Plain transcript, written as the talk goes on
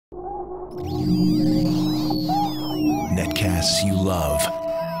Netcasts you love.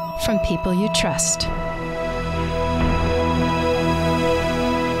 From people you trust.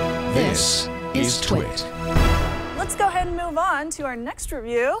 This is Twit. Let's go ahead and move on to our next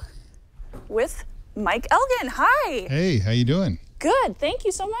review with Mike Elgin. Hi. Hey, how you doing? Good, thank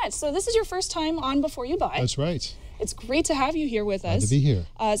you so much. So this is your first time on Before You Buy. That's right. It's great to have you here with us. Glad to be here.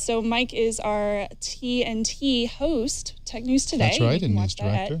 So Mike is our TNT host, Tech News Today. That's right, you can and watch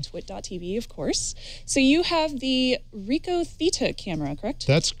news that director. at twit.tv, of course. So you have the Ricoh Theta camera, correct?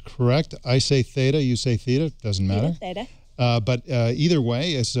 That's correct. I say Theta, you say Theta. Doesn't matter. Theta. But either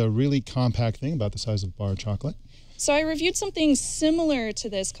way, it's a really compact thing, about the size of a bar of chocolate. So I reviewed something similar to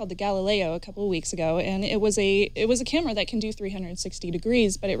this called the Galileo a couple of weeks ago, and it was a camera that can do 360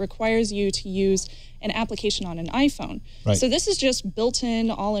 degrees, but it requires you to use an application on an iPhone. Right. So this is just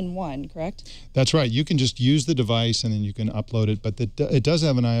built-in, all-in-one, correct? That's right. You can just use the device and then you can upload it, but it does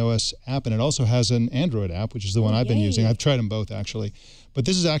have an iOS app and it also has an Android app, which is the one I've been using. I've tried them both, actually. But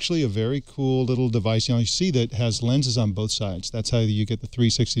this is actually a very cool little device. You see that it has lenses on both sides. That's how you get the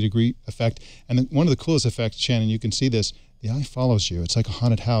 360-degree effect. And one of the coolest effects, Shannon, you can see this, the eye follows you. It's like a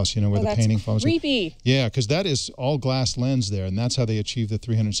haunted house, where the painting follows you. Creepy. Yeah, because that is all glass lens there, and that's how they achieve the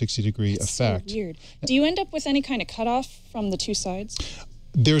 360-degree effect. So weird. Do you end up with any kind of cutoff from the two sides?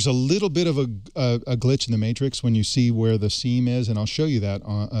 There's a little bit of a glitch in the matrix when you see where the seam is, and I'll show you that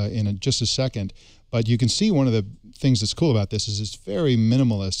in just a second. But you can see one of the things that's cool about this is it's very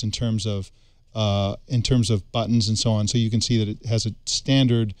minimalist in terms of buttons and so on. So you can see that it has a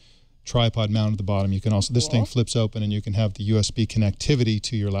standard tripod mount at the bottom. You can also, this thing flips open and you can have the USB connectivity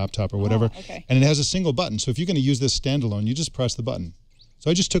to your laptop or whatever. Okay. And it has a single button. So if you're going to use this standalone, you just press the button. So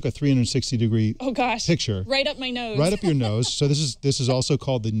I just took a 360-degree picture. Right up my nose. Right up your nose. So this is also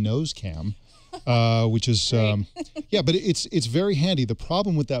called the nose cam, which is yeah, but it's very handy. The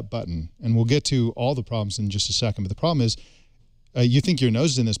problem with that button, and we'll get to all the problems in just a second, but the problem is you think your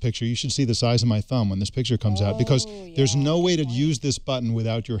nose is in this picture. You should see the size of my thumb when this picture comes out, because there's no way to use this button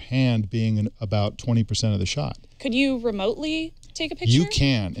without your hand being about 20% of the shot. Could you remotely take a picture? You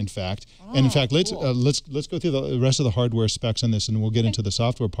can, in fact. And in fact, let's go through the rest of the hardware specs on this, and we'll get into the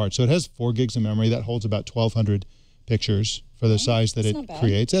software part. So it has 4 gigs of memory. That holds about 1,200 pictures for the size that it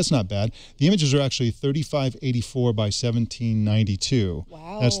creates. That's not bad. The images are actually 3584 by 1792.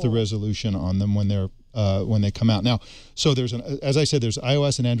 Wow. That's the resolution on them when they come out. Now, so there's as I said, there's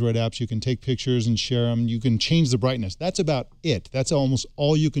iOS and Android apps. You can take pictures and share them. You can change the brightness. That's about it. That's almost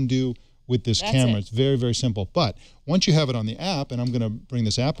all you can do with this camera. It's very, very simple. But once you have it on the app, and I'm going to bring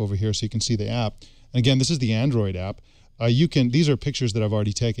this app over here so you can see the app. And again, this is the Android app. These are pictures that I've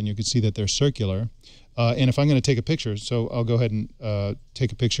already taken. You can see that they're circular. And if I'm going to take a picture, so I'll go ahead and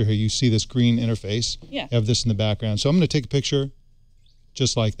take a picture here. You see this green interface. Yeah. I have this in the background. So I'm going to take a picture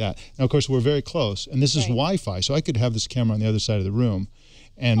just like that. Now, of course, we're very close, and this is Wi-Fi, so I could have this camera on the other side of the room.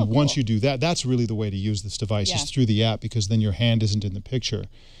 And once you do that, that's really the way to use this device, is through the app, because then your hand isn't in the picture.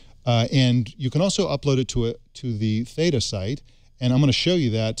 And you can also upload it to the Theta site, and I'm going to show you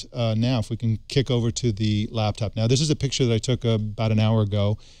that now, if we can kick over to the laptop. Now, this is a picture that I took about an hour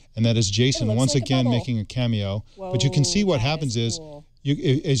ago, and that is Jason once again making a cameo. Whoa, but you can see what happens is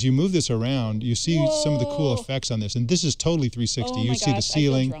as you move this around, you see some of the cool effects on this, and this is totally 360. You see the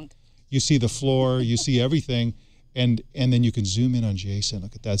ceiling, you see the floor, you see everything, and then you can zoom in on Jason.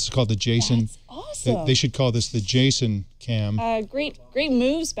 Look at that. It's called the Jason. That's awesome. They should call this the Jason cam. Great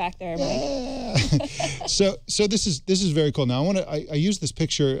moves back there, Mike. So this is very cool. Now I use this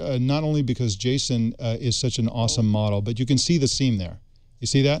picture not only because Jason is such an awesome model, but you can see the seam there. You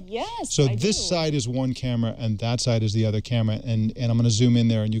see that? Yes. So this side is one camera and that side is the other camera, and I'm going to zoom in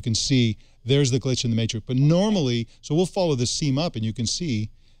there and you can see there's the glitch in the matrix. But normally, so we'll follow this seam up, and you can see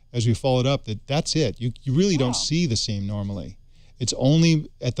as we follow it up that's it. You really don't see the seam normally. It's only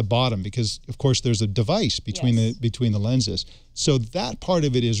at the bottom because, of course, there's a device between the lenses. So that part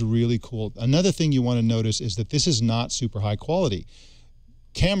of it is really cool. Another thing you want to notice is that this is not super high quality.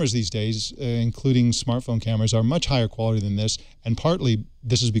 Cameras these days, including smartphone cameras, are much higher quality than this, and partly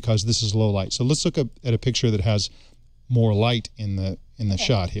this is because this is low light. So let's look at a picture that has more light in the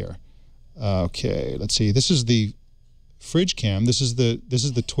shot here. Okay, let's see. This is the fridge cam. This is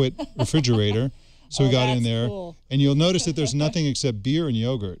the Twit refrigerator. So we got in there, and you'll notice that there's nothing except beer and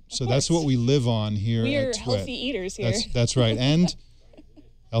yogurt. So that's what we live on here at Twit. We're healthy eaters here. That's right, and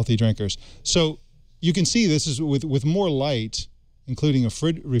healthy drinkers. So you can see this is with more light, including a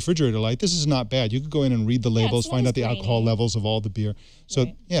refrigerator light. This is not bad. You could go in and read the labels, find out the alcohol levels of all the beer. So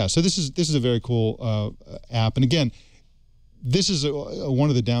yeah, so this is a very cool app. And again, this is one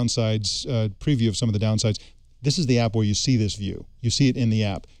of the downsides, preview of some of the downsides. this is the app where you see this view. You see it in the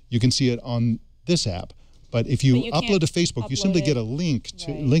app. You can see it on this app. But if you upload to Facebook, you simply get a link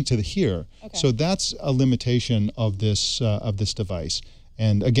to the here. Okay. So that's a limitation of this device.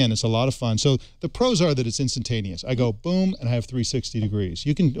 And again, it's a lot of fun. So the pros are that it's instantaneous. I go boom, and I have 360 degrees.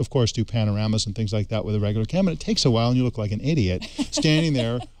 You can, of course, do panoramas and things like that with a regular camera. It takes a while, and you look like an idiot standing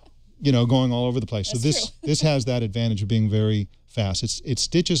there, you know, going all over the place. That's so this has that advantage of being very fast. It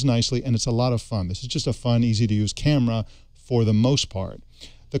stitches nicely, and it's a lot of fun. This is just a fun, easy-to-use camera for the most part.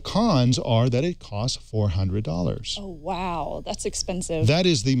 The cons are that it costs $400. Oh, wow. That's expensive. That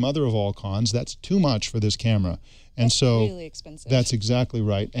is the mother of all cons. That's too much for this camera. And that's so really expensive. That's exactly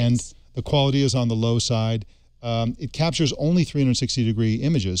right. Thanks. And the quality is on the low side. It captures only 360-degree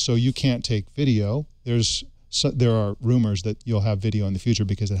images, so you can't take video. There are rumors that you'll have video in the future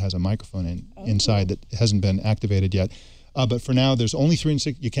because it has a microphone inside that hasn't been activated yet. But for now, there's only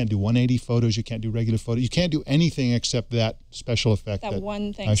 360. You can't do 180 photos. You can't do regular photos. You can't do anything except that special effect. That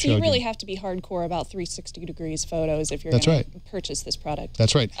one thing. So you really have to be hardcore about 360 degrees photos if you're going to purchase this product.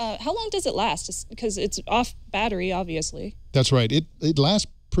 That's right. How long does it last? Because it's off battery, obviously. That's right. It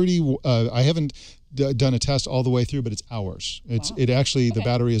lasts pretty. I haven't done a test all the way through, but it's hours. It actually the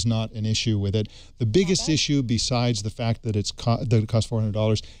battery is not an issue with it. The biggest issue, besides the fact that it costs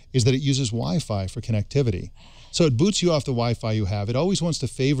 $400, is that it uses Wi-Fi for connectivity. So it boots you off the Wi-Fi you have. It always wants to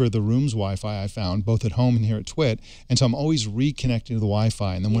favor the room's Wi-Fi, I found, both at home and here at Twit. And so I'm always reconnecting to the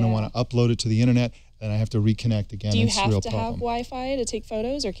Wi-Fi. And then when I want to upload it to the internet, then I have to reconnect again. Do you have to have Wi-Fi to take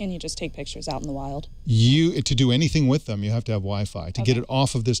photos, or can you just take pictures out in the wild? To do anything with them, you have to have Wi-Fi. To get it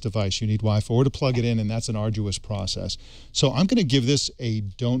off of this device, you need Wi-Fi, or to plug it in, and that's an arduous process. So I'm going to give this a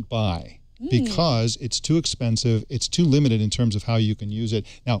don't buy because it's too expensive. It's too limited in terms of how you can use it.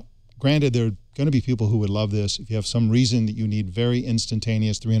 Now, granted, there are going to be people who would love this. If you have some reason that you need very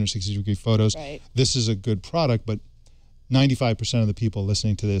instantaneous 360-degree photos, this is a good product, but 95% of the people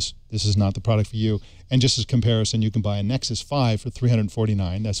listening to this is not the product for you. And just as comparison, you can buy a Nexus 5 for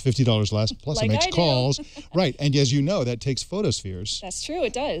 $349. That's $50 less, plus it makes calls. Right, and as you know, that takes photospheres. That's true,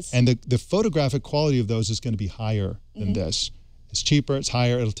 it does. And the photographic quality of those is going to be higher than this. It's cheaper, it's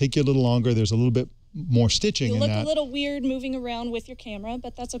higher, it'll take you a little longer, there's a little bit more stitching in that. You look a little weird moving around with your camera,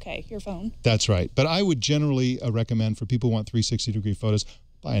 but that's okay, your phone. That's right. But I would generally recommend for people who want 360-degree photos,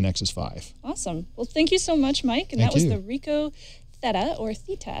 buy a Nexus 5. Awesome. Well, thank you so much, Mike. And that was the Ricoh Theta, or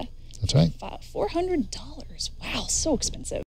Theta. That's right. $400. Wow, so expensive.